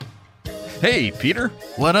Hey, Peter.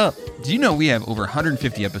 What up? Do you know we have over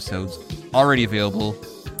 150 episodes already available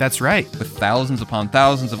That's right. with thousands upon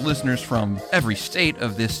thousands of listeners from every state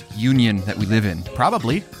of this union that we live in?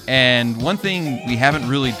 Probably. And one thing we haven't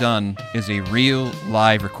really done is a real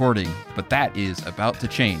live recording, but that is about to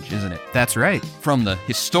change, isn't it? That's right. From the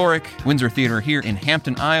historic Windsor Theater here in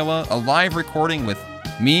Hampton, Iowa, a live recording with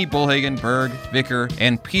me, Bullhagen, Berg, Vicar,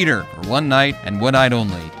 and Peter for one night and one night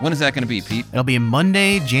only. When is that going to be, Pete? It'll be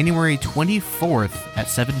Monday, January 24th at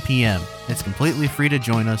 7 p.m. It's completely free to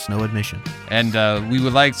join us, no admission. And we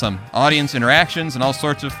would like some audience interactions and all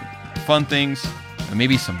sorts of fun things. And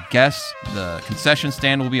maybe some guests. The concession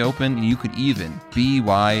stand will be open, and you could even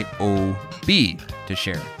BYOB to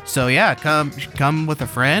share. So yeah, come with a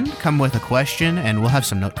friend, come with a question, and we'll have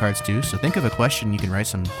some note cards too. So think of a question, you can write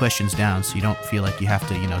some questions down so you don't feel like you have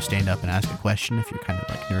to, stand up and ask a question if you're kind of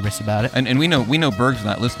like nervous about it. And we know Berg's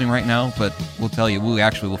not listening right now, but we'll tell you, we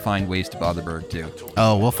actually will find ways to bother Berg too.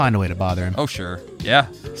 Oh, we'll find a way to bother him. Oh, sure. Yeah.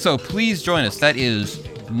 So please join us. That is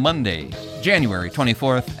Monday, January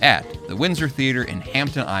 24th at the Windsor Theater in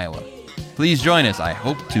Hampton, Iowa. Please join us. I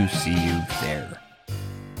hope to see you there.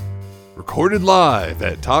 Recorded live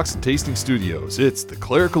at Talks and Tasting Studios, it's the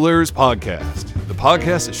Clerical Errors Podcast, the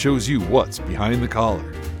podcast that shows you what's behind the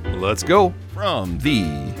collar. Let's go. From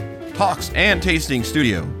the Talks and Tasting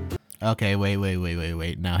Studio. Okay,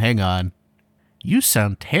 wait. Now hang on. You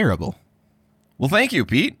sound terrible. Well, thank you,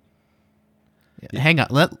 Pete. Hang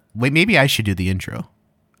on. Wait, maybe I should do the intro.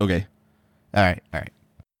 Okay. All right.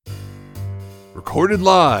 Recorded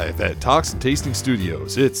live at Talks and Tasting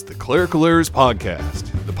Studios, it's the Clerical Errors Podcast,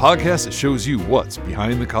 the podcast that shows you what's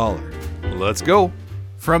behind the collar. Let's go.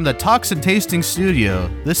 From the Talks and Tasting Studio,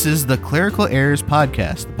 this is the Clerical Errors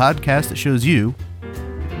Podcast, the podcast that shows you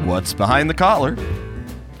What's behind the collar?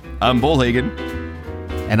 I'm Bullhagen.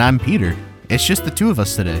 And I'm Peter. It's just the two of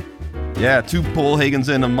us today. Yeah, two Bullhagens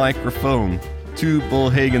and a microphone. Two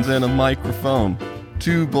Bullhagens and a microphone.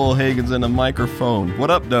 Two Bullhagens and a microphone. What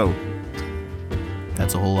up, though?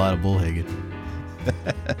 That's a whole lot of Bullhagen.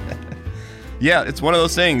 Yeah, it's one of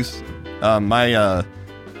those things. Having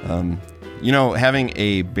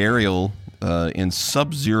a burial in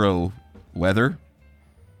sub-zero weather,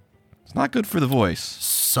 it's not good for the voice.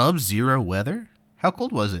 Sub-zero weather? How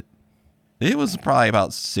cold was it? It was probably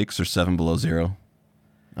about 6 or 7 below zero.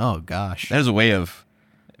 Oh, gosh. There's a way of...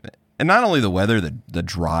 And not only the weather, the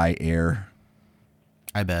dry air.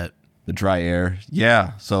 I bet. The dry air.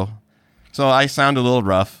 Yeah, so I sound a little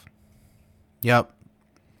rough. Yep.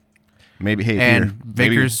 Maybe, hey, and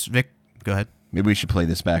Peter, Vic, go ahead. Maybe we should play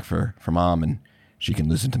this back for Mom, and she can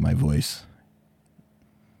listen to my voice.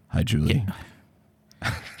 Hi, Julie.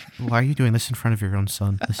 Yeah. Why are you doing this in front of your own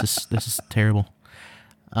son? This is terrible.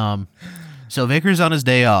 So Vicar's on his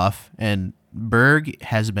day off, and Berg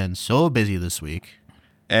has been so busy this week.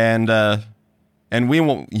 And we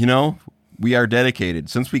won't, we are dedicated.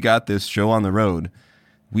 Since we got this show on the road,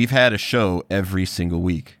 we've had a show every single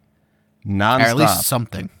week. Non-stop. Or at least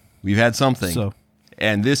something. We've had something. So.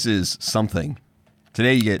 And this is something.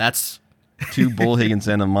 Today you get That's two Bullhagens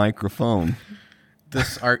and a microphone.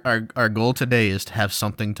 Our goal today is to have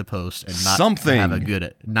something to post and not Something. to have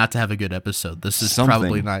a good episode. This is Something.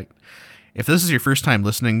 probably not. If this is your first time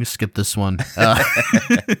listening, skip this one.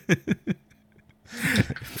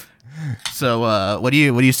 So what are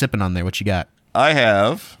you sipping on there? What you got? I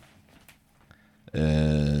have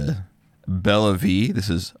Bella V. This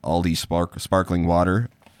is Aldi sparkling water,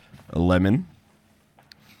 a lemon.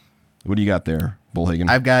 What do you got there, Bullhagen?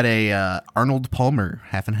 I've got a Arnold Palmer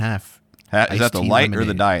half and half. Is that the light or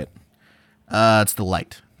the diet? It's the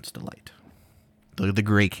light. The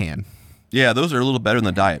gray can. Yeah, those are a little better than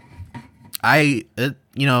the diet. A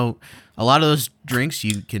lot of those drinks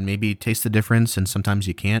you can maybe taste the difference, and sometimes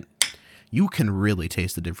you can't. You can really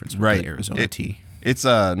taste the difference with the Arizona tea. It's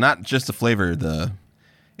not just the flavor.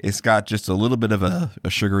 It's got just a little bit of a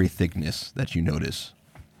sugary thickness that you notice.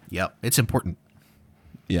 Yep, it's important.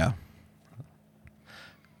 Yeah.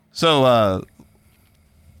 So,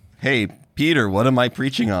 hey, Peter, what am I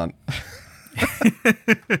preaching on?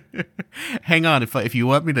 Hang on, if you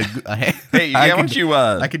want me to, hey, why don't you?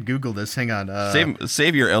 I could Google this. Hang on.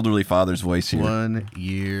 Save your elderly father's voice here. 1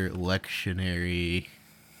 year lectionary.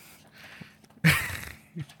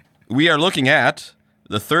 We are looking at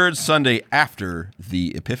the third Sunday after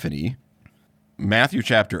the Epiphany, Matthew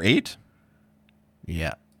chapter 8.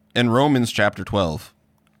 Yeah. And Romans chapter 12.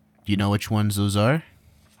 Do you know which ones those are?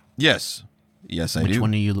 Yes, I do. Which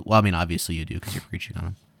one are you? Well, I mean, obviously you do because you're preaching on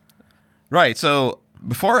them. Right. So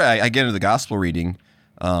before I get into the gospel reading,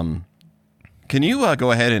 can you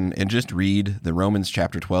go ahead and just read the Romans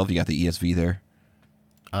chapter 12? You got the ESV there?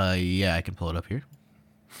 Yeah, I can pull it up here.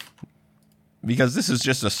 Because this is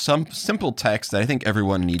just a simple text that I think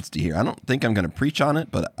everyone needs to hear. I don't think I'm going to preach on it,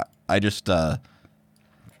 but I just I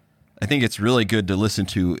think it's really good to listen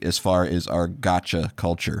to as far as our gotcha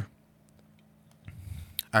culture.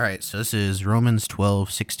 All right, so this is Romans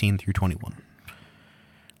 12:16 through 21.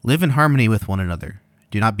 Live in harmony with one another.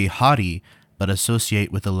 Do not be haughty, but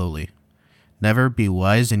associate with the lowly. Never be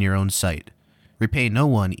wise in your own sight. Repay no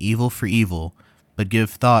one evil for evil, but give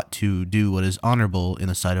thought to do what is honorable in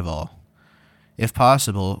the sight of all. If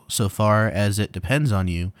possible, so far as it depends on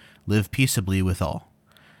you, live peaceably with all.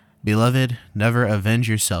 Beloved, never avenge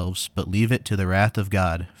yourselves, but leave it to the wrath of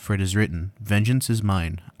God, for it is written, Vengeance is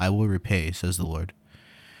mine, I will repay, says the Lord.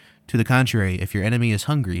 To the contrary, if your enemy is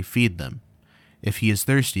hungry, feed them. If he is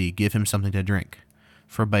thirsty, give him something to drink,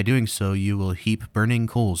 for by doing so you will heap burning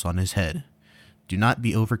coals on his head. Do not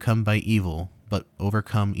be overcome by evil, but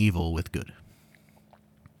overcome evil with good.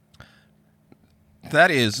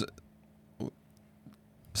 That is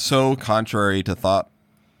so contrary to thought,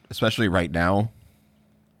 especially right now,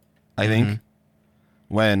 I think,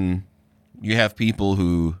 when you have people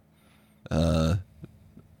who,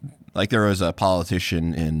 like there was a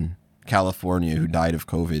politician in California who died of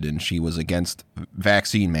COVID, and she was against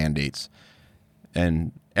vaccine mandates,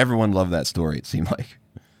 and everyone loved that story, it seemed like.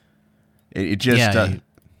 It just,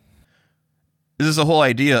 this is the whole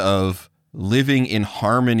idea of living in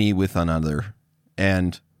harmony with another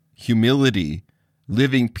and humility,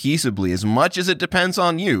 living peaceably, as much as it depends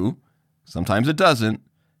on you. Sometimes it doesn't.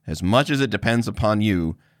 As much as it depends upon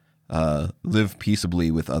you, live peaceably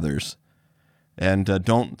with others. And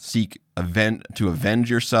don't seek to avenge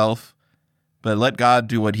yourself, but let God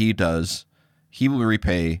do what he does. He will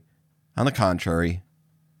repay. On the contrary,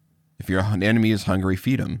 if your enemy is hungry,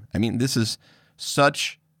 feed him. I mean, this is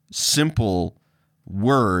such simple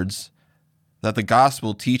words that the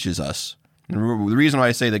gospel teaches us. And the reason why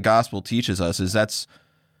I say the gospel teaches us is that's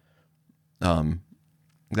one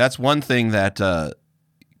thing that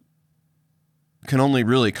can only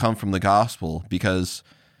really come from the gospel, because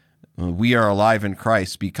we are alive in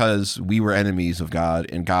Christ because we were enemies of God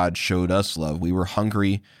and God showed us love. We were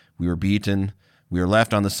hungry, we were beaten, we were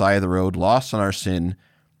left on the side of the road, lost in our sin,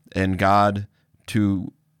 and God,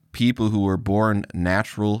 to people who were born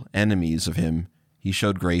natural enemies of him, he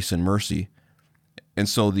showed grace and mercy. And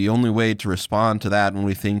so the only way to respond to that when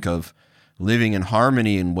we think of living in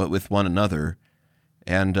harmony with one another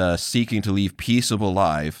and seeking to live peaceable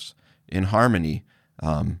lives in harmony,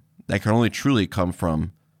 that can only truly come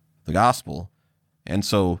from the gospel. And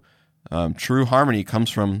so true harmony comes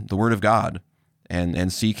from the word of God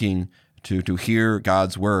and seeking to hear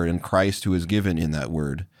God's word and Christ who is given in that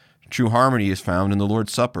word. True harmony is found in the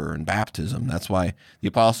Lord's Supper and baptism. That's why the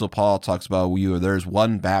Apostle Paul talks about there's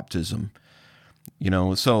one baptism.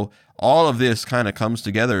 So all of this kind of comes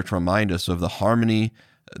together to remind us of the harmony,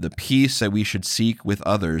 the peace that we should seek with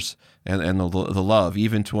others, and the love,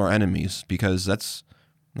 even to our enemies, because that's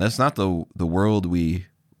not the world we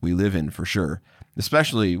live in, for sure.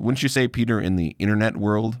 Especially, wouldn't you say, Peter, in the internet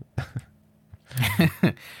world?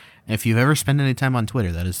 If you've ever spent any time on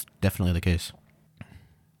Twitter, that is definitely the case.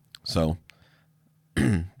 So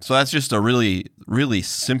that's just a really, really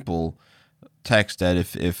simple text that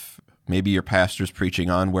if maybe your pastor's preaching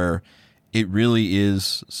on, where it really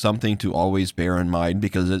is something to always bear in mind,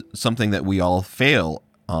 because it's something that we all fail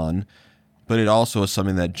on, but it also is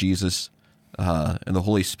something that Jesus and the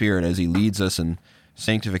Holy Spirit, as he leads us in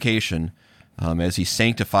sanctification, as he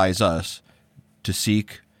sanctifies us, to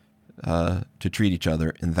seek to treat each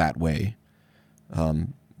other in that way.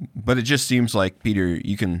 But it just seems like, Peter,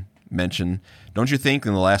 you can mention, don't you think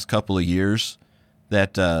in the last couple of years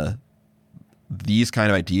that these kind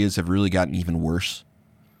of ideas have really gotten even worse?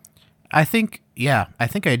 I think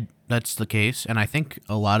that's the case, and I think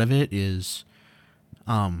a lot of it is,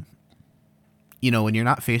 when you're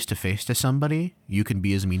not face to face to somebody, you can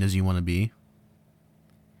be as mean as you want to be.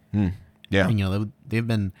 Yeah. And, they've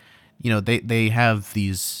been, they have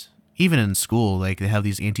these, even in school, like they have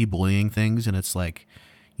these anti-bullying things, and it's like,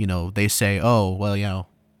 they say, oh, well,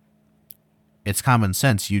 it's common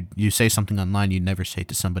sense. You say something online you'd never say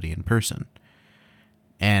to somebody in person.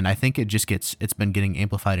 And I think it's been getting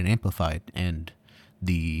amplified, and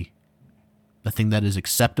the thing that is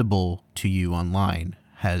acceptable to you online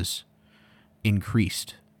has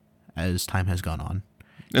increased as time has gone on.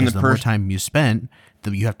 And the more time you spend,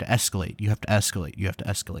 you have to escalate.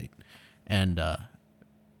 And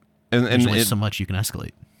there's only so much you can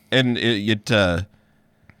escalate. And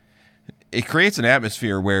it creates an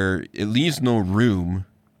atmosphere where it leaves no room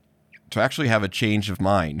to actually have a change of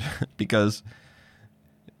mind, because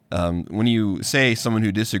when you say someone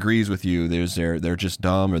who disagrees with you, they're just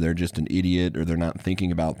dumb or they're just an idiot or they're not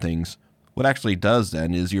thinking about things. What actually does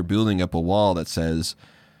then is you're building up a wall that says,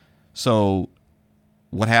 so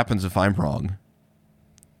what happens if I'm wrong?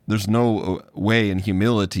 There's no way in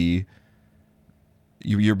humility.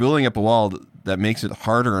 You're building up a wall that makes it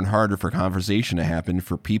harder and harder for conversation to happen,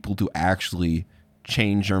 for people to actually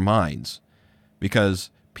change their minds, because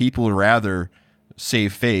people would rather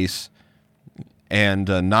save face and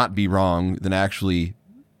not be wrong than actually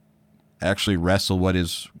wrestle what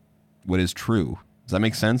is true. Does that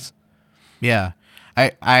make sense? Yeah.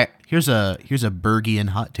 I here's a Bergian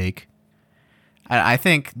hot take. I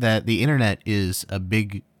think that the internet is a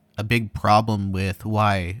big problem with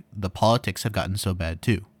why the politics have gotten so bad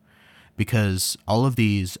too, because all of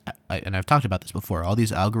these, and I've talked about this before, all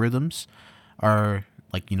these algorithms are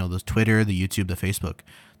like, the Twitter, the YouTube, the Facebook,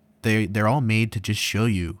 they're all made to just show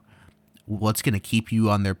you what's going to keep you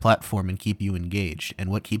on their platform and keep you engaged. And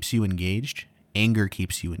what keeps you engaged? Anger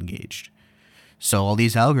keeps you engaged. So all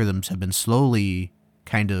these algorithms have been slowly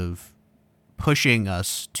kind of pushing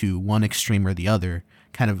us to one extreme or the other.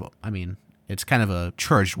 It's kind of a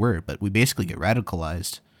charged word, but we basically get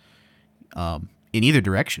radicalized in either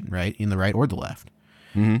direction, right? In the right or the left.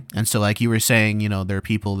 Mm-hmm. And so like you were saying, there are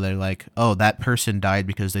people that are like, oh, that person died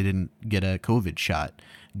because they didn't get a COVID shot.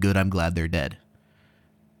 Good, I'm glad they're dead.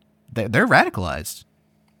 They're radicalized.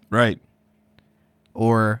 Right.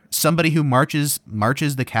 Or somebody who marches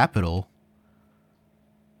the Capitol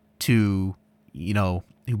to,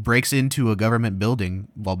 who breaks into a government building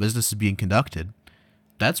while business is being conducted.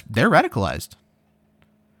 They're radicalized.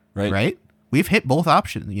 Right. Right? We've hit both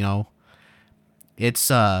options, It's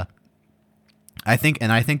I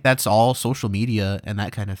think that's all social media and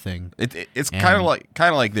that kind of thing. It's kind of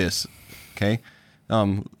like this, okay?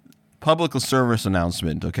 Public service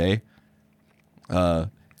announcement, okay?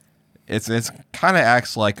 It's kind of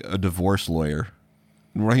acts like a divorce lawyer.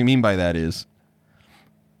 And what I mean by that is,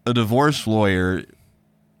 a divorce lawyer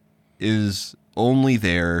is only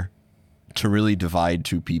there to really divide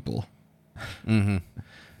two people. Mm-hmm.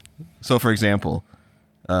 So, for example,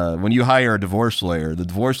 when you hire a divorce lawyer, the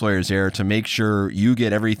divorce lawyer is there to make sure you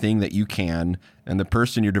get everything that you can, and the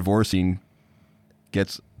person you're divorcing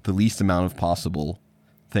gets the least amount of possible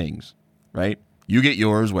things, right? You get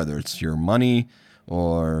yours, whether it's your money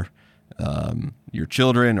or your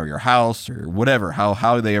children or your house or whatever,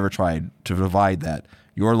 how they ever tried to divide that.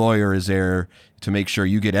 Your lawyer is there to make sure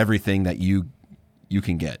you get everything that you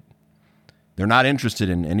can get. They're not interested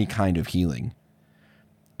in any kind of healing.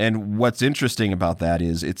 And what's interesting about that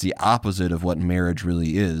is it's the opposite of what marriage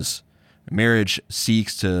really is. Marriage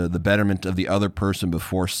seeks to the betterment of the other person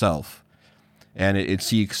before self. And it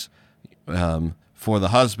seeks for the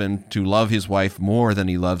husband to love his wife more than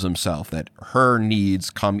he loves himself, that her needs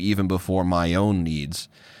come even before my own needs.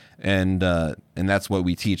 And that's what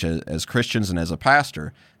we teach as Christians and as a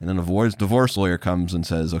pastor. And then a divorce lawyer comes and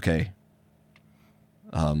says, okay,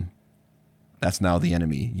 that's now the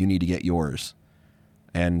enemy. You need to get yours.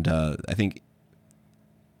 And I think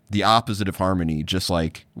the opposite of harmony, just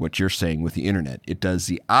like what you're saying with the internet, it does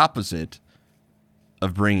the opposite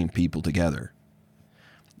of bringing people together.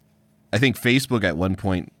 I think Facebook at one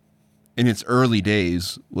point in its early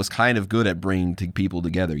days was kind of good at bringing people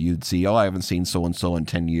together. You'd see, I haven't seen so-and-so in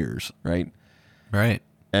 10 years, right? Right.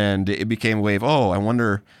 And it became a way of, I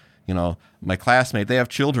wonder, my classmate, they have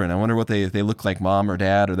children. I wonder what they look like, mom or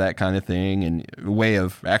dad or that kind of thing, and a way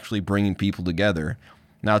of actually bringing people together.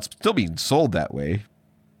 Now, it's still being sold that way,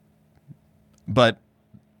 but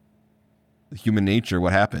human nature,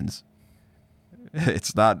 what happens?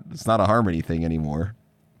 It's not a harmony thing anymore.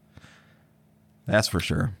 That's for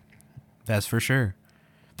sure. That's for sure.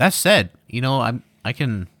 That said, I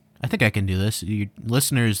think I can do this. You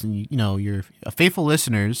listeners, your faithful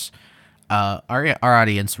listeners, our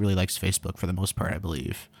audience really likes Facebook for the most part, I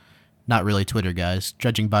believe. Not really Twitter, guys.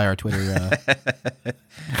 Judging by our Twitter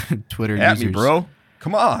Twitter At users. me, bro.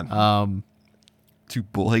 Come on. Two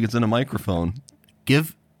bullheads and a microphone.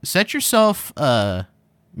 Set yourself.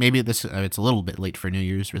 Maybe it's a little bit late for New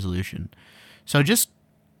Year's resolution. So just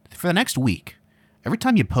for the next week, every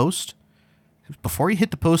time you post, before you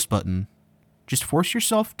hit the post button, just force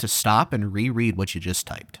yourself to stop and reread what you just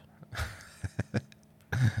typed.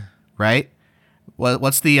 Right?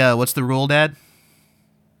 What's the rule, Dad?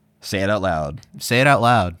 Say it out loud. Say it out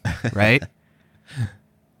loud, right?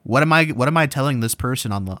 What am I telling this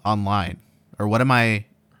person online? Or what am I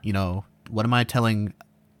telling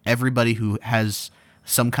everybody who has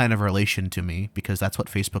some kind of relation to me, because that's what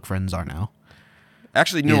Facebook friends are now.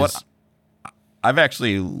 Actually, you know what? I've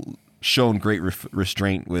actually shown great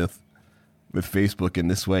restraint with with Facebook in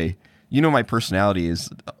this way. You know, my personality is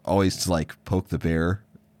always to like poke the bear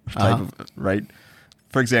type of, right?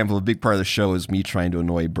 For example, a big part of the show is me trying to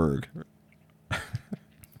annoy Berg.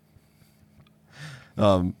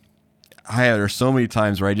 There's so many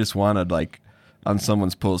times where I just want to, like, on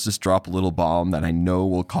someone's post, just drop a little bomb that I know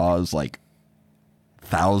will cause, like,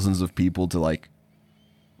 thousands of people to, like,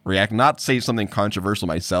 react. Not say something controversial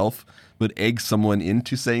myself, but egg someone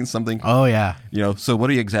into saying something. Oh, yeah. You know, so what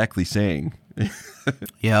are you exactly saying?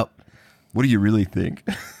 Yep. What do you really think?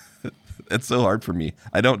 It's so hard for me.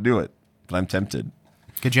 I don't do it, but I'm tempted.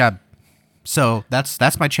 Good job. So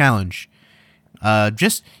that's my challenge.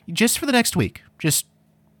 Just for the next week, just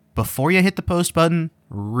before you hit the post button,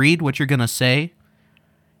 read what you're gonna say,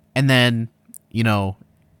 and then, you know,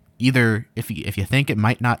 either if you think it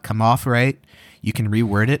might not come off right, you can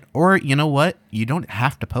reword it, or you know what, you don't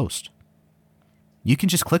have to post. You can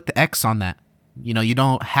just click the X on that. You know, you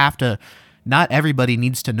don't have to. Not everybody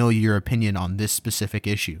needs to know your opinion on this specific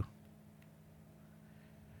issue.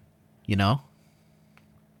 You know?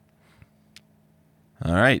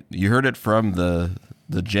 All right. You heard it from the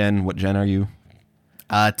Gen. What gen are you?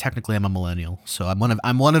 Technically I'm a millennial, so I'm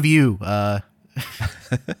one of you.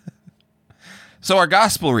 So our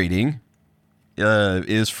gospel reading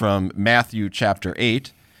is from Matthew chapter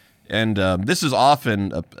 8. And this is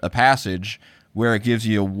often a passage where it gives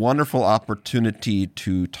you a wonderful opportunity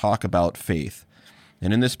to talk about faith.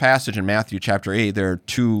 And in this passage in Matthew chapter 8, there are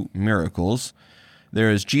two miracles. There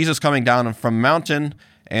is Jesus coming down from a mountain,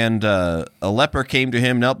 and a leper came to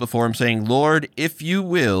him, knelt before him, saying, "Lord, if you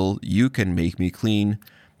will, you can make me clean."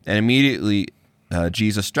 And immediately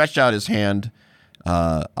Jesus stretched out his hand,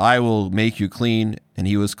 "I will make you clean," and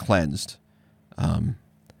he was cleansed. And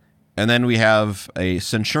then we have a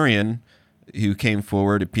centurion who came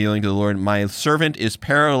forward appealing to the Lord. "My servant is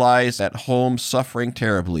paralyzed at home, suffering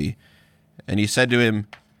terribly." And he said to him,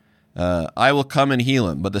 "I will come and heal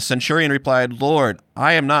him." But the centurion replied, "Lord,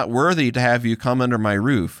 I am not worthy to have you come under my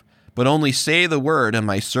roof, but only say the word, and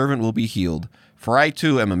my servant will be healed. For I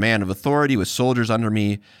too am a man of authority with soldiers under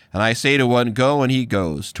me, and I say to one, 'Go,' and he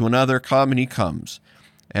goes, to another, 'Come,' and he comes,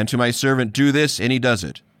 and to my servant, 'Do this,' and he does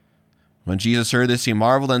it." When Jesus heard this, he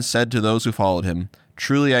marveled and said to those who followed him,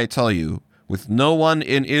 "Truly I tell you, with no one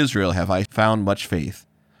in Israel have I found much faith.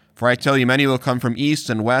 For I tell you, many will come from east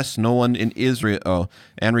and west, no one in Israel,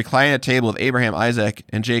 and recline at table of Abraham, Isaac,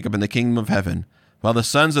 and Jacob in the kingdom of heaven, while the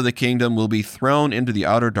sons of the kingdom will be thrown into the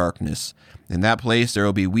outer darkness. In that place there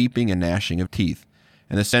will be weeping and gnashing of teeth."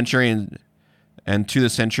 And to the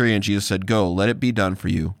centurion Jesus said, "Go, let it be done for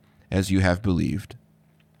you as you have believed."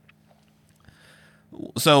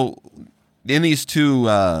 So, in these two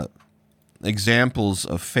examples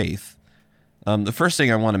of faith, the first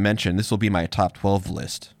thing I want to mention, this will be my top 12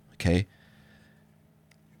 list, okay?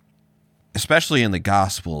 Especially in the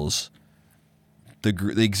Gospels,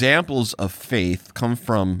 the examples of faith come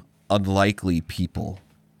from unlikely people.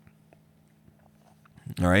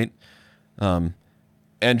 All right? And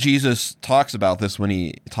Jesus talks about this when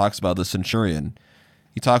he talks about the centurion.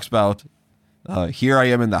 He talks about, "Here I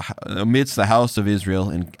am amidst the house of Israel,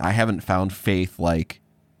 and I haven't found faith like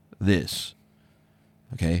this."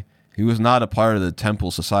 Okay? He was not a part of the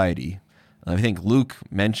temple society. I think Luke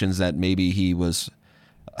mentions that maybe he was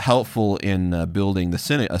helpful in building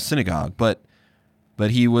a synagogue, but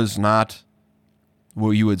he was not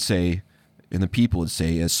what you would say, and the people would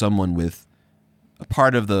say, as someone with a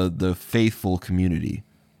part of the faithful community.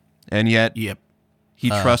 And yet, he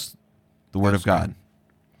trusts the Word of God.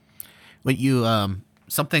 But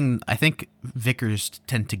something, I think vicars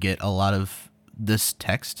tend to get a lot of this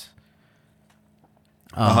text.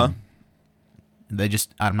 I'm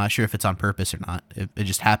not sure if it's on purpose or not. It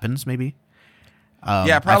just happens, maybe.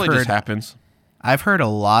 Yeah, probably just happens. I've heard a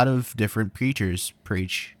lot of different preachers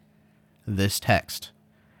preach this text.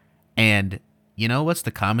 And you know what's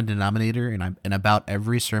the common denominator in about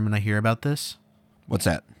every sermon I hear about this? What's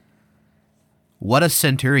that? What a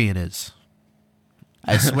centurion is.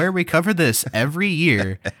 I swear we cover this every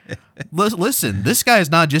year. Listen, this guy's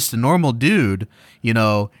not just a normal dude, you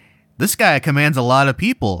know. This guy commands a lot of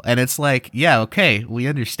people, and it's like, yeah, okay, we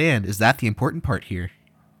understand. Is that the important part here?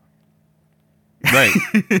 Right.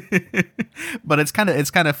 But it's kind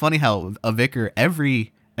of funny how a vicar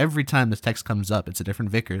every time this text comes up, it's a different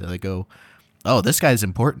vicar that they go, "Oh, this guy's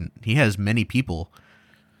important. He has many people."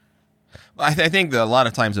 I think that a lot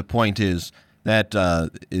of times the point is that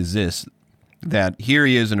that here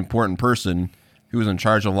he is, an important person who is in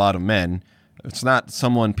charge of a lot of men. It's not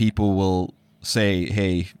someone people will say,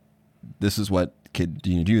 "Hey, this is what could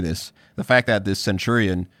you do this." The fact that this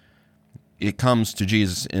centurion, it comes to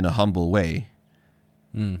Jesus in a humble way,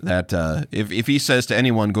 That if he says to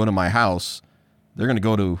anyone, go to my house, they're going to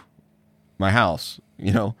go to my house,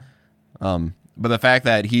 you know. But the fact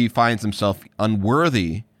that he finds himself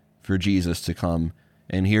unworthy for Jesus to come,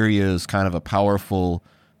 and here he is kind of a powerful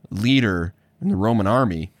leader in the Roman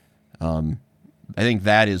army, I think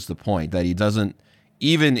that is the point, that he doesn't,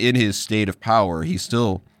 even in his state of power, he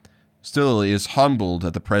still is humbled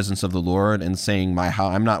at the presence of the Lord and saying,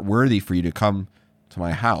 I'm not worthy for you to come to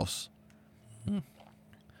my house.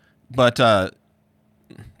 But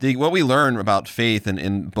what we learn about faith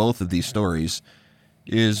in both of these stories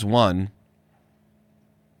is, one,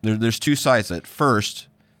 there's two sides. At first,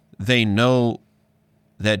 they know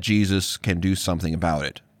that Jesus can do something about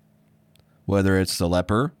it, whether it's the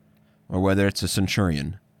leper or whether it's a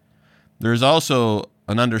centurion. There's also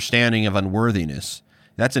an understanding of unworthiness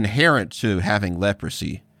that's inherent to having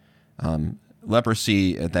leprosy.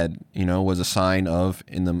 Leprosy that was a sign of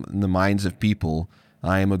in the minds of people,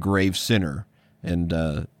 I am a grave sinner, and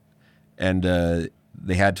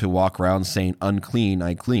they had to walk around saying, unclean,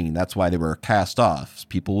 I clean. That's why they were cast off.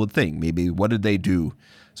 People would think, maybe, what did they do?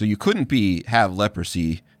 So you couldn't have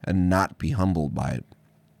leprosy and not be humbled by it.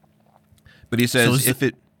 But he says,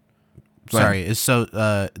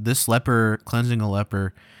 this leper, cleansing a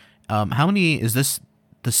leper, how many, is this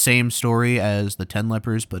the same story as the 10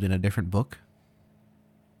 lepers, but in a different book?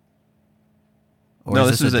 Or no,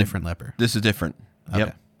 is this a different leper? This is different.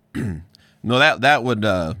 Okay. Yep. No, that one,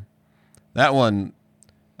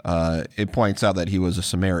 it points out that he was a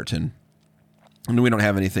Samaritan. And we don't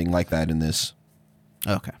have anything like that in this.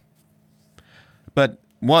 Okay. But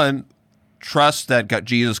one, trust that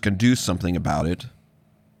Jesus can do something about it.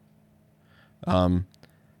 And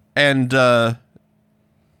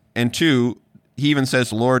two, he even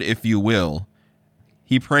says, Lord, if you will.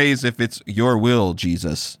 He prays, if it's your will,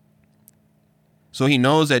 Jesus. So he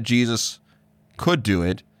knows that Jesus could do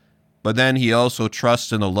it, but then he also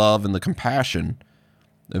trusts in the love and the compassion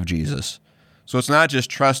of Jesus. So it's not just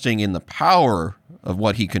trusting in the power of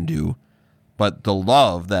what he can do, but the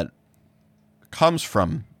love that comes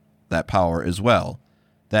from that power as well.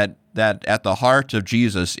 That at the heart of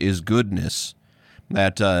Jesus is goodness.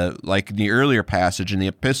 That, like in the earlier passage in the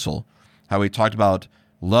epistle, how he talked about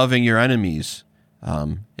loving your enemies.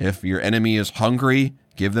 If your enemy is hungry,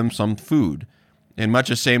 give them some food. In much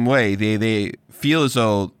the same way, they feel as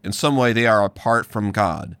though in some way they are apart from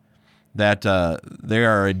God, that they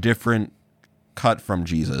are a different cut from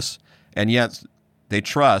Jesus. And yet they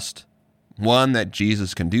trust, one, that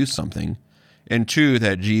Jesus can do something, and two,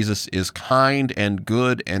 that Jesus is kind and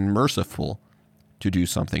good and merciful to do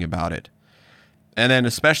something about it. And then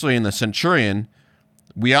especially in the centurion,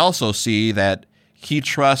 we also see that he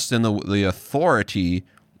trusts in the authority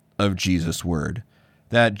of Jesus' word,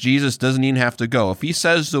 that Jesus doesn't even have to go. If he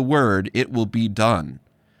says the word, it will be done.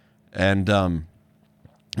 And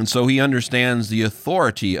so he understands the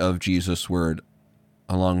authority of Jesus' word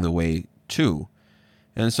along the way too.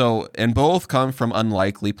 And both come from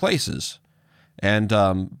unlikely places. And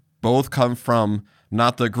both come from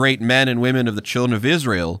not the great men and women of the children of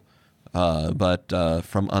Israel, but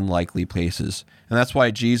from unlikely places. And that's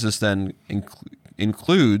why Jesus then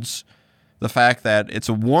includes the fact that it's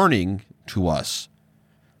a warning to us.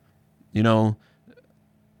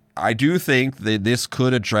 I do think that this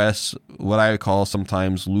could address what I call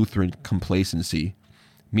sometimes Lutheran complacency,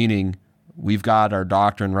 meaning we've got our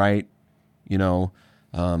doctrine right, and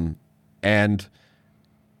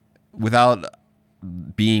without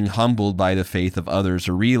being humbled by the faith of others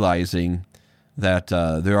or realizing that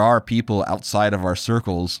there are people outside of our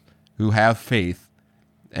circles who have faith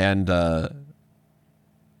and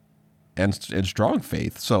strong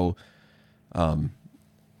faith. So,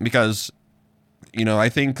 because, I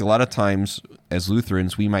think a lot of times as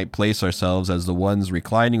Lutherans, we might place ourselves as the ones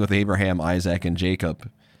reclining with Abraham, Isaac, and Jacob,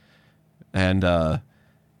 and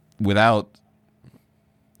without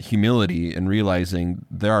humility and realizing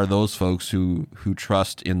there are those folks who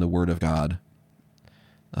trust in the Word of God,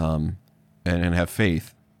 and have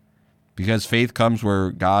faith, because faith comes where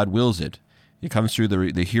God wills it. It comes through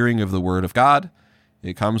the hearing of the Word of God.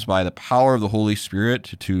 It comes by the power of the Holy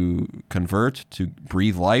Spirit to convert, to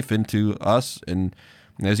breathe life into us. And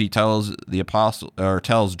as he tells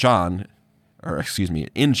John,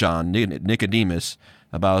 Nicodemus,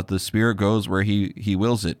 about the Spirit goes where he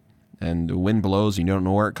wills it. And the wind blows, you don't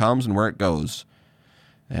know where it comes and where it goes.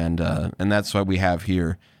 And that's what we have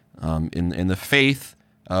here in the faith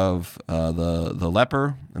of the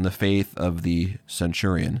leper and the faith of the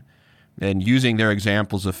centurion. And using their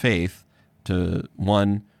examples of faith to,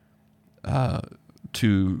 one,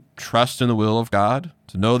 to trust in the will of God,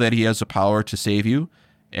 to know that he has the power to save you,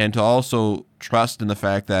 and to also trust in the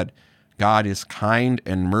fact that God is kind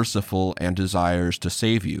and merciful and desires to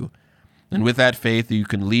save you. And with that faith, you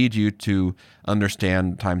can lead you to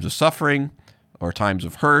understand times of suffering or times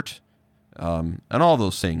of hurt, and all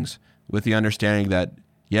those things, with the understanding that,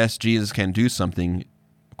 yes, Jesus can do something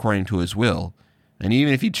according to his will. And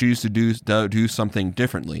even if he chooses to do something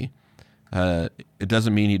differently, it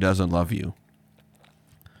doesn't mean he doesn't love you.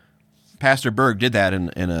 Pastor Berg did that in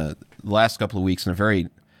the last couple of weeks in a very,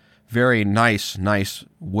 very nice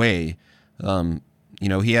way. A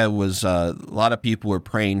lot of people were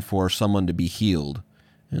praying for someone to be healed,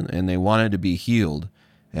 and they wanted to be healed,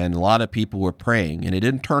 and a lot of people were praying, and it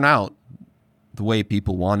didn't turn out the way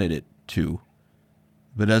people wanted it to.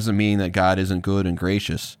 But it doesn't mean that God isn't good and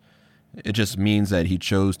gracious. It just means that he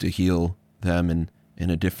chose to heal them in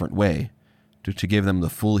a different way, to give them the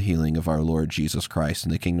full healing of our Lord Jesus Christ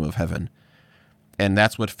in the kingdom of heaven. And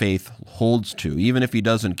that's what faith holds to. Even if he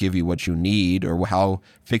doesn't give you what you need or how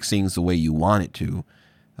fixing's the way you want it to,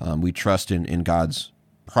 we trust in God's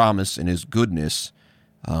promise and his goodness,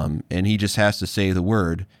 and he just has to say the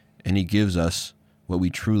word, and he gives us what we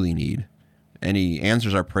truly need. And he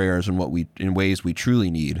answers our prayers in ways we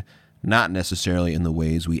truly need, not necessarily in the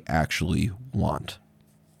ways we actually want.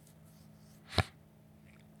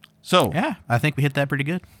 So Yeah, I think we hit that pretty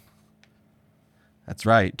good. That's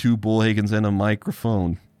right. 2 bullhagans and a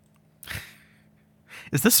microphone.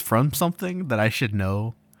 Is this from something that I should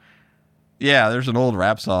know? Yeah, there's an old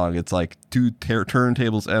rap song. It's like 2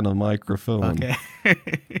 turntables and a microphone. Okay.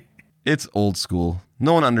 It's old school.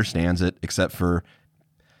 No one understands it except for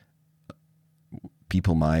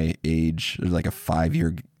people my age. There's like a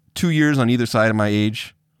 5-year, 2 years on either side of my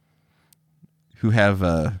age who have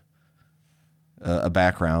a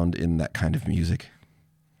background in that kind of music.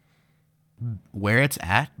 Where It's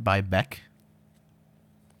At by Beck.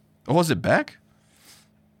 Oh, was it Beck?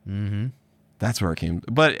 Mm-hmm. That's where it came.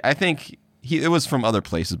 But I think it was from other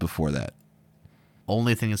places before that.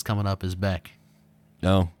 Only thing that's coming up is Beck.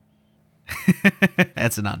 No.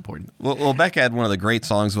 That's not important. Well, Beck had one of the great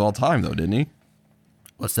songs of all time, though, didn't he?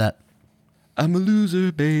 What's that? I'm a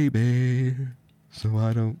loser, baby, so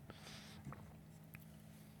I don't...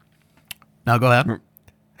 Now go ahead.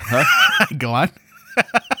 Huh? Go on.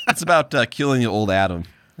 It's about killing the old Adam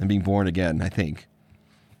and being born again, I think.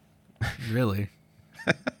 Really?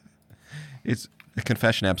 It's a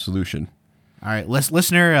confession absolution. All right,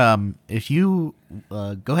 listener, if you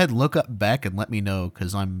go ahead and look up Beck and let me know,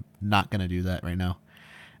 because I'm not going to do that right now.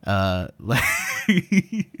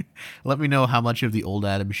 Let me know how much of the old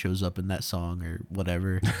Adam shows up in that song or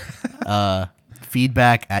whatever.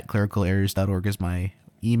 Feedback at clericalerrors.org is my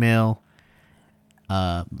email.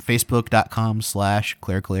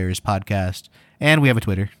 Facebook.com/clericalerrorspodcast. And we have a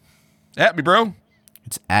Twitter. At me, bro.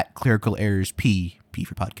 It's at clericalerrors, P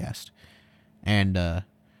for podcast. And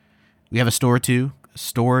we have a store too,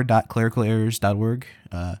 store.clericalerrors.org.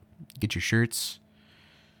 Get your shirts.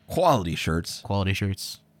 Quality shirts. Quality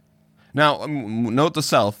shirts. Now, note to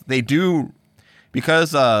self, they do,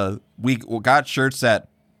 because we got shirts that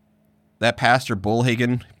Pastor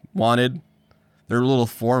Bullhagen wanted, they're a little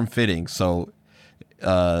form-fitting, so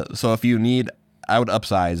if you need, I would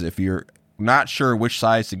upsize. If you're not sure which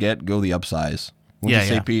size to get, go the upsize. Wouldn't you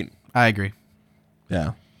say, Pete? I agree.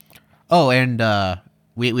 Yeah. Oh, and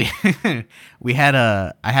we I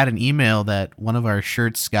had an email that one of our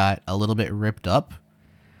shirts got a little bit ripped up.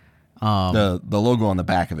 The logo on the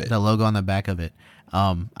back of it. The logo on the back of it.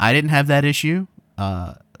 I didn't have that issue.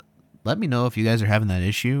 Let me know if you guys are having that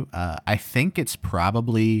issue. I think it's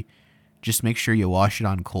probably just make sure you wash it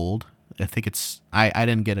on cold. I think it's I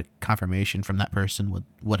didn't get a confirmation from that person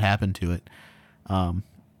what happened to it.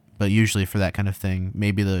 But usually for that kind of thing,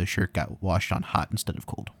 maybe the shirt got washed on hot instead of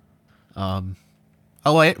cold. Oh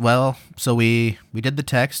wait, well, so we did the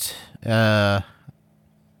text. I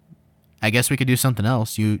guess we could do something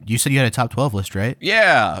else. You said you had a top 12 list, right?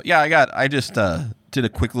 Yeah. I just did a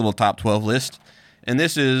quick little top 12 list, and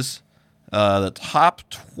this is the top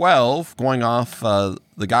 12 going off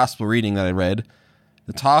the gospel reading that I read.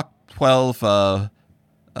 The top 12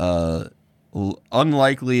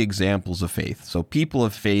 unlikely examples of faith. So people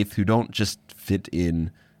of faith who don't just fit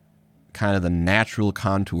in kind of the natural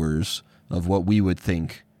contours of what we would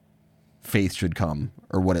think faith should come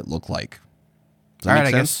or what it looked like. Does that All right,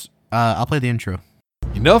 make I sense? guess I'll play the intro.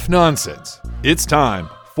 Enough nonsense. It's time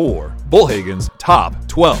for Bullhagen's Top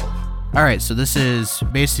 12. All right, so this is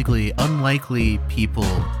basically unlikely people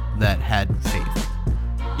that had faith.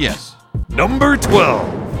 Yes. Number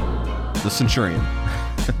 12. The centurion.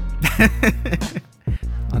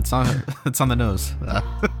 It's on the nose.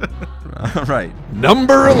 All right.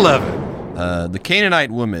 Number 11. The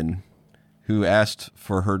Canaanite woman who asked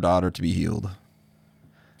for her daughter to be healed.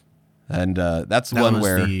 And that's the That one was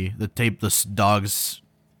where... the tape the dogs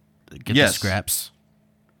get Yes. the scraps.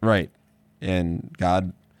 Right. And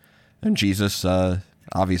God and Jesus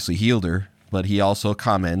obviously healed her, but he also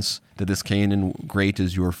comments that this Canaan, great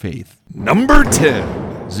is your faith. Number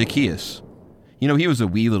 10. Zacchaeus. You know, he was a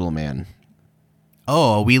wee little man.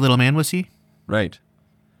 Oh, a wee little man was he? Right.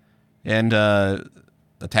 And the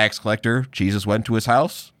tax collector, Jesus went to his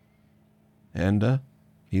house, and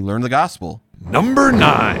he learned the gospel. Number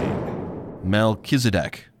 9.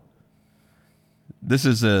 Melchizedek. This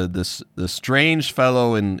is the strange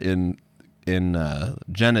fellow in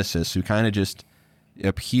Genesis who kind of just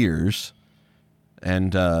appears,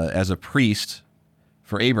 and as a priest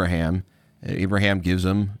for Abraham. Abraham gives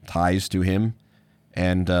him tithes to him,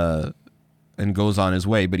 and goes on his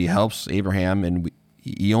way. But he helps Abraham, and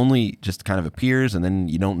he only just kind of appears, and then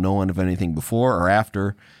you don't know of anything before or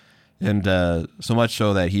after, and so much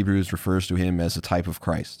so that Hebrews refers to him as a type of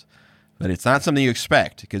Christ. But it's not something you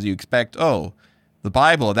expect, because you expect, the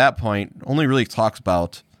Bible at that point only really talks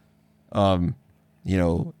about, Abraham,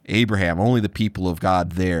 only the people of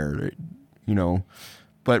God there,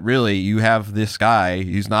 But really, you have this guy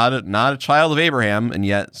who's not a child of Abraham, and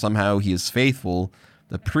yet somehow he is faithful,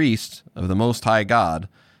 the priest of the Most High God,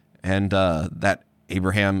 and that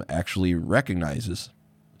Abraham actually recognizes.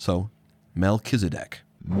 So, Melchizedek.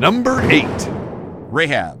 Number 8.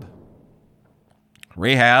 Rahab.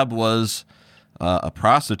 Rahab was a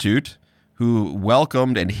prostitute who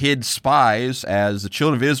welcomed and hid spies as the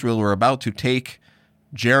children of Israel were about to take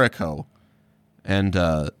Jericho, and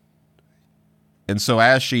so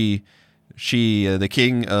as she the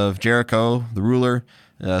king of Jericho, the ruler,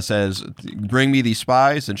 says, "Bring me these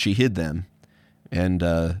spies," and she hid them, and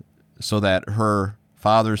so that her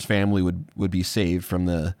father's family would be saved from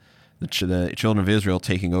the children of Israel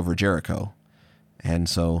taking over Jericho, and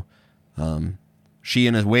so she,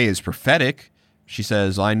 in a way, is prophetic. She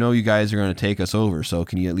says, "I know you guys are going to take us over, so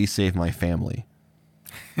can you at least save my family?"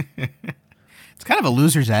 It's kind of a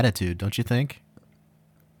loser's attitude, don't you think?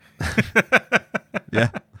 Yeah.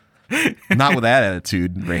 Not with that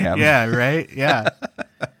attitude, Rahab. Yeah, right? Yeah.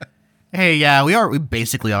 Hey, yeah, we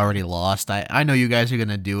basically already lost. I know you guys are going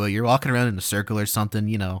to do it. You're walking around in a circle or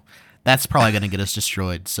something, that's probably going to get us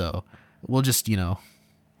destroyed. So we'll just,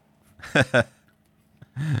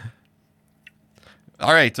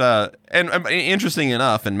 All right. And interesting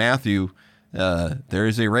enough, in Matthew, there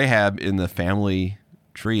is a Rahab in the family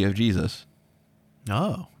tree of Jesus.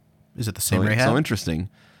 Oh, is it the same Rahab? So interesting.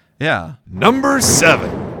 Yeah. Number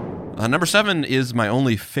 7. Number 7 is my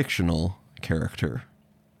only fictional character.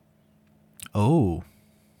 Oh.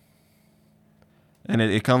 And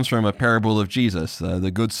it comes from a parable of Jesus,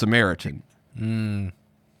 the Good Samaritan.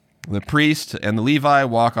 The priest and the Levi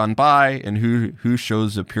walk on by, and who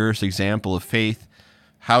shows the purest example of faith,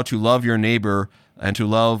 how to love your neighbor and to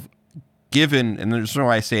love given, and there's no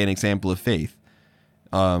way I say an example of faith.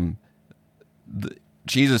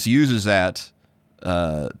 Jesus uses that,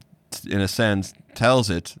 in a sense, tells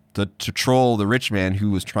it to troll the rich man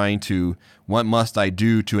who was trying to, what must I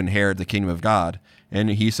do to inherit the kingdom of God? And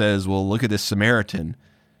he says, well, look at this Samaritan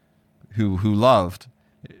who loved,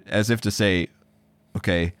 as if to say,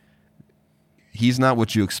 okay, he's not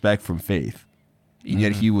what you expect from faith, and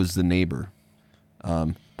yet he was the neighbor.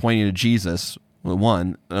 Pointing to Jesus,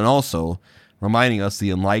 one, and also reminding us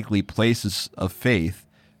the unlikely places of faith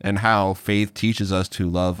and how faith teaches us to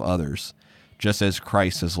love others, just as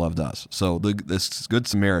Christ has loved us. So this Good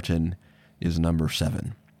Samaritan is number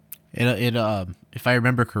 7. If I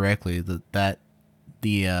remember correctly, the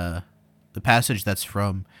passage that's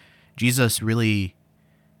from Jesus really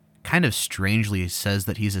kind of strangely says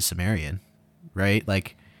that he's a Samaritan, right?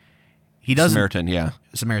 Like he doesn't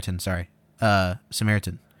Samaritan, sorry.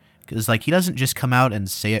 Samaritan. Because he doesn't just come out and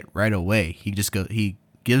say it right away. He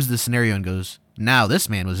gives the scenario and goes, now this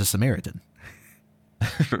man was a Samaritan.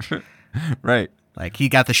 Right. Like he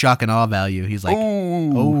got the shock and awe value. He's like,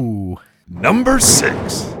 oh. Number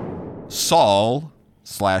 6.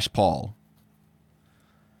 Saul/Paul.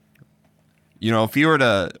 If you were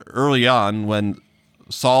to, early on, when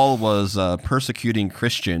Saul was persecuting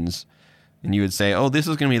Christians, and you would say, oh, this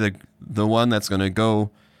is going to be the one that's going to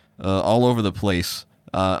go all over the place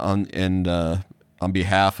on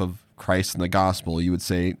behalf of Christ and the gospel, you would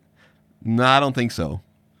say, no, I don't think so.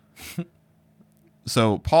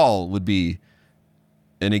 So Paul would be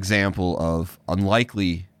an example of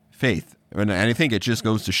unlikely faith. And I think it just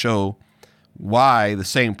goes to show why the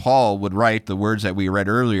same Paul would write the words that we read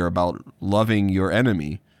earlier about loving your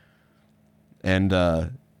enemy and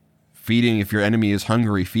feeding, if your enemy is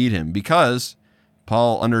hungry, feed him. Because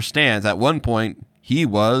Paul understands at one point he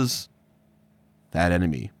was that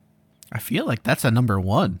enemy. I feel like that's a number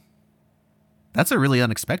one. That's a really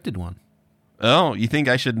unexpected one. Oh, you think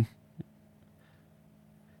I should?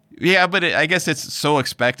 Yeah, but I guess it's so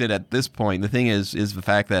expected at this point. The thing is the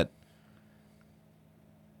fact that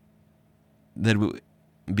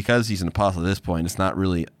because he's an apostle at this point, it's not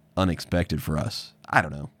really unexpected for us. I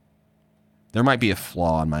don't know. There might be a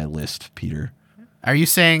flaw in my list, Peter. Are you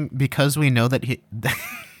saying because we know that he...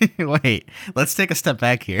 Wait, let's take a step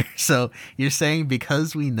back here. So you're saying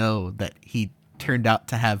because we know that he turned out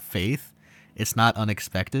to have faith, it's not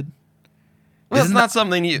unexpected? Well, it's not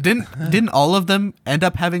something you... Didn't all of them end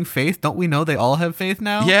up having faith? Don't we know they all have faith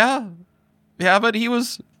now? Yeah, but he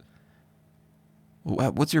was...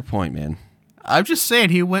 What's your point, man? I'm just saying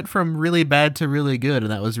he went from really bad to really good,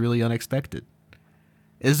 and that was really unexpected.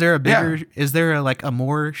 Is there a bigger... Yeah. Is there a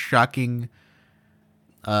more shocking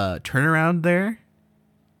turnaround there?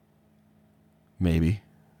 Maybe.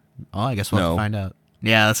 Oh, I guess we'll have to find out.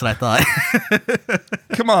 Yeah, that's what I thought.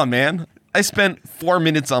 Come on, man. I spent 4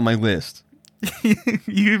 minutes on my list.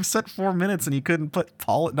 You've set 4 minutes and you couldn't put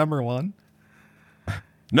Paul at number one?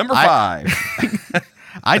 Number 5.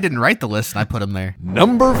 I didn't write the list and I put him there.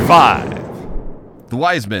 Number 5. The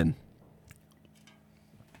wise men.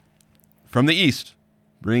 From the east,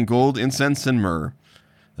 bring gold, incense, and myrrh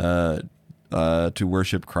to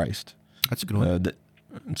worship Christ. That's a good one.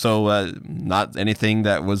 So not anything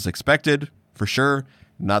that was expected, for sure.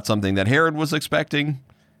 Not something that Herod was expecting.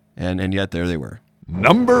 And yet there they were.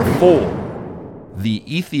 Number 4. The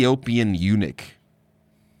Ethiopian eunuch.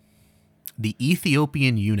 The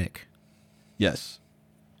Ethiopian eunuch. Yes.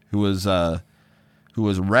 Who was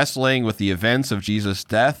wrestling with the events of Jesus'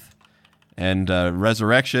 death and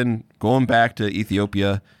resurrection, going back to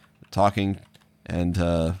Ethiopia, talking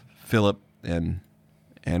and Philip and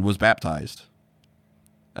was baptized.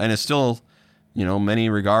 And it's still, many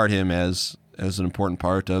regard him as an important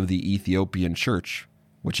part of the Ethiopian church,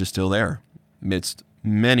 which is still there amidst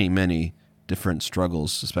many, many different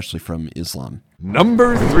struggles, especially from Islam.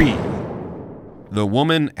 Number 3. The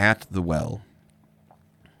woman at the well.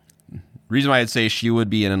 Reason why I'd say she would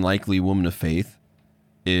be an unlikely woman of faith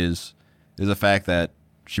is the fact that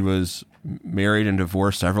she was married and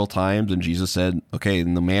divorced several times, and Jesus said, okay,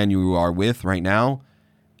 and the man you are with right now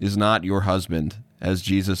is not your husband, as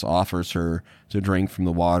Jesus offers her to drink from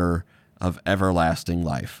the water of everlasting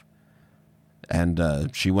life. And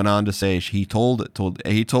she went on to say, he told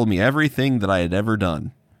me everything that I had ever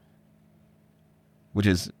done, which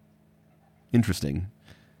is interesting.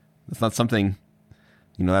 It's not something,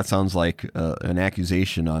 that sounds like an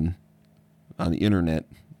accusation on the internet.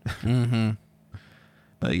 Mm-hmm.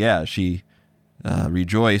 But yeah, she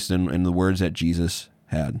rejoiced in the words that Jesus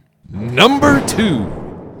had. Number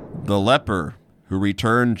 2. The leper who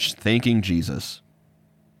returned thanking Jesus.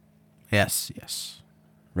 Yes.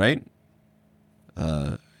 Right?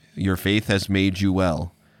 Your faith has made you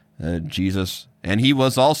well. Jesus, and he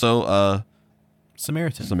was also a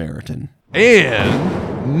Samaritan.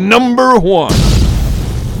 And number 1.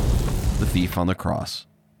 The thief on the cross.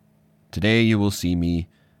 Today you will see me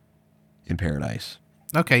in paradise.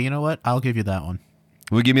 Okay, you know what? I'll give you that one.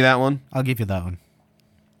 Will you give me that one? I'll give you that one.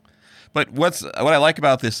 But what I like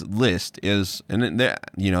about this list is, and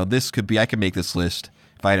this could be, I could make this list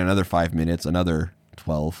if I had another 5 minutes, another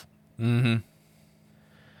 12. Mm-hmm.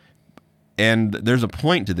 And there's a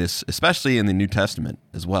point to this, especially in the New Testament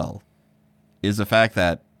as well, is the fact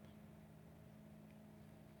that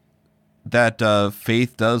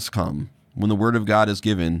faith does come. When the Word of God is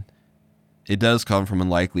given, it does come from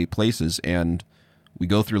unlikely places, and we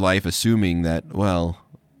go through life assuming that, well,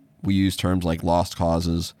 we use terms like lost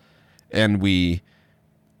causes, and we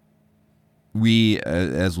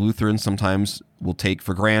as Lutherans sometimes will take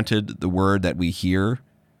for granted the word that we hear,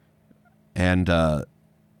 and all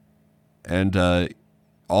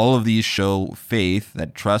of these show faith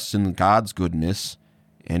that trusts in God's goodness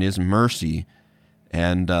and His mercy,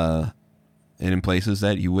 and in places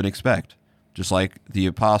that you would expect. Just like the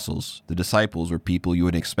apostles, the disciples were people you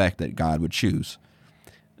would expect that God would choose.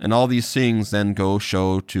 And all these things then go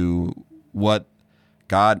show to what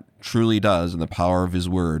God truly does in the power of His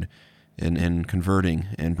word in converting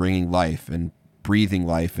and bringing life and breathing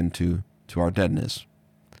life into our deadness.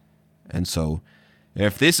 And so,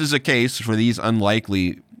 if this is a case for these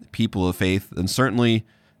unlikely people of faith, then certainly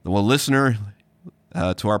the listener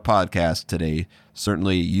to our podcast today,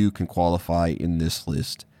 certainly you can qualify in this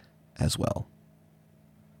list as well.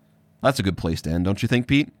 That's a good place to end, don't you think,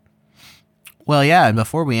 Pete? Well, yeah, and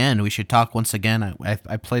before we end, we should talk once again.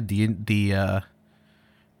 I played the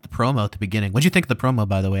promo at the beginning. What'd you think of the promo,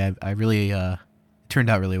 by the way? I really turned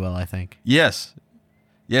out really well, I think. Yes,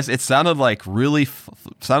 it sounded like really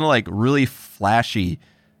flashy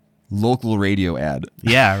local radio ad.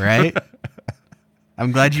 Yeah, right.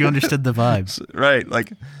 I'm glad you understood the vibes. Right,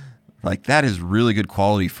 like that is really good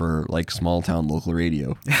quality for like small town local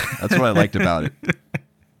radio. That's what I liked about it.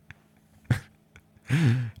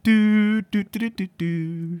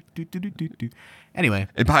 Anyway,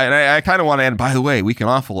 And I kind of want to add. By the way, we can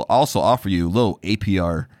also offer you low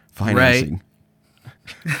APR financing.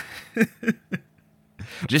 Right.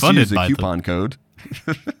 Just Funded use the by coupon code.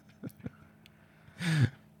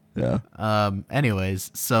 Yeah.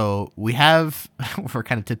 Anyways, so we're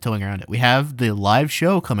kind of tiptoeing around it. We have the live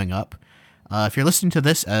show coming up. If you're listening to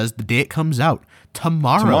this as the day it comes out,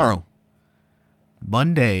 tomorrow,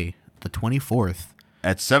 Monday, the 24th,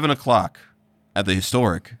 at 7:00 at the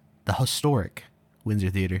historic Windsor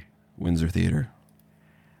Theater.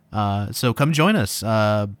 So come join us.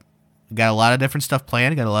 Got a lot of different stuff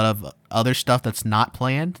planned. Got a lot of other stuff that's not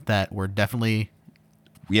planned that we're definitely...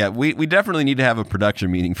 Yeah, we definitely need to have a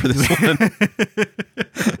production meeting for this one.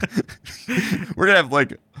 We're going to have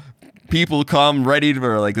like people come ready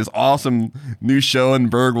for like this awesome new show, and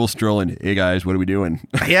Berg will stroll in. Hey guys, what are we doing?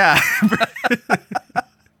 Yeah.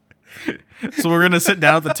 So we're going to sit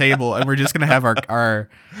down at the table and we're just going to have our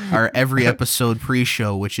every episode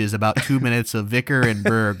pre-show, which is about 2 minutes of Vicar and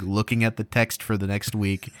Berg looking at the text for the next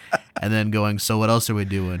week and then going, so what else are we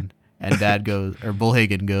doing? And Dad goes, or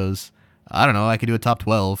Bullhagen goes, I don't know, I could do a top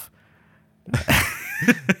 12.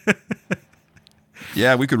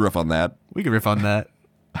 Yeah, we could riff on that.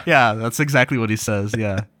 Yeah, that's exactly what he says,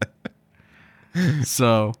 yeah.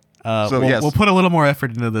 We'll put a little more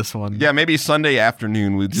effort into this one. Yeah, maybe Sunday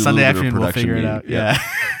afternoon we'll do a little bit of we'll production figure meeting. it out.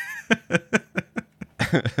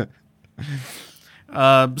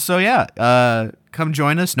 Yeah. Come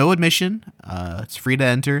join us. No admission. It's free to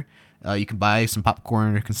enter. You can buy some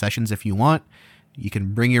popcorn or concessions if you want. You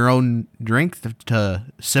can bring your own drink to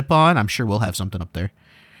sip on. I'm sure we'll have something up there.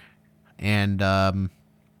 And come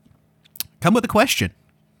with a question,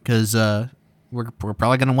 because we're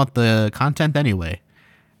probably going to want the content anyway.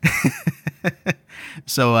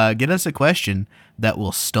 So get us a question that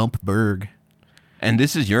will stump Berg. And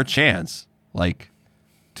this is your chance, like,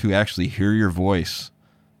 to actually hear your voice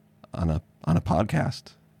on a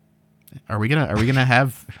podcast. Are we gonna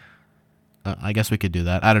have? I guess we could do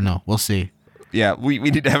that. I don't know. We'll see. Yeah, we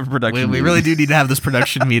need to have a production. We really do need to have this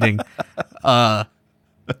production meeting.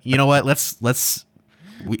 You know what? Let's.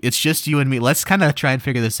 It's just you and me. Let's kind of try and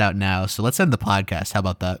figure this out now. So let's end the podcast. How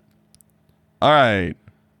about that? All right.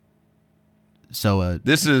 So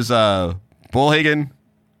this is Bullhagen.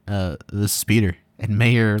 This is Peter, and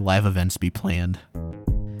may your live events be planned.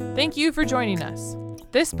 Thank you for joining us.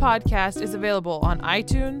 This podcast is available on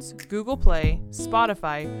iTunes, Google Play,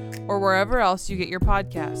 Spotify, or wherever else you get your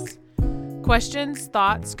podcasts. Questions,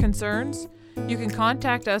 thoughts, concerns? You can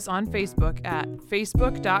contact us on Facebook at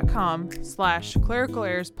facebook.com/Clerical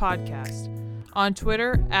Errors Podcast, on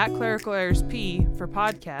Twitter at Clerical Errors P for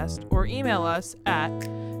podcast, or email us at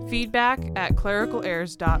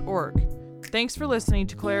feedback@clericalerrors.org. Thanks for listening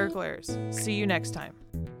to Clerical Errors. See you next time.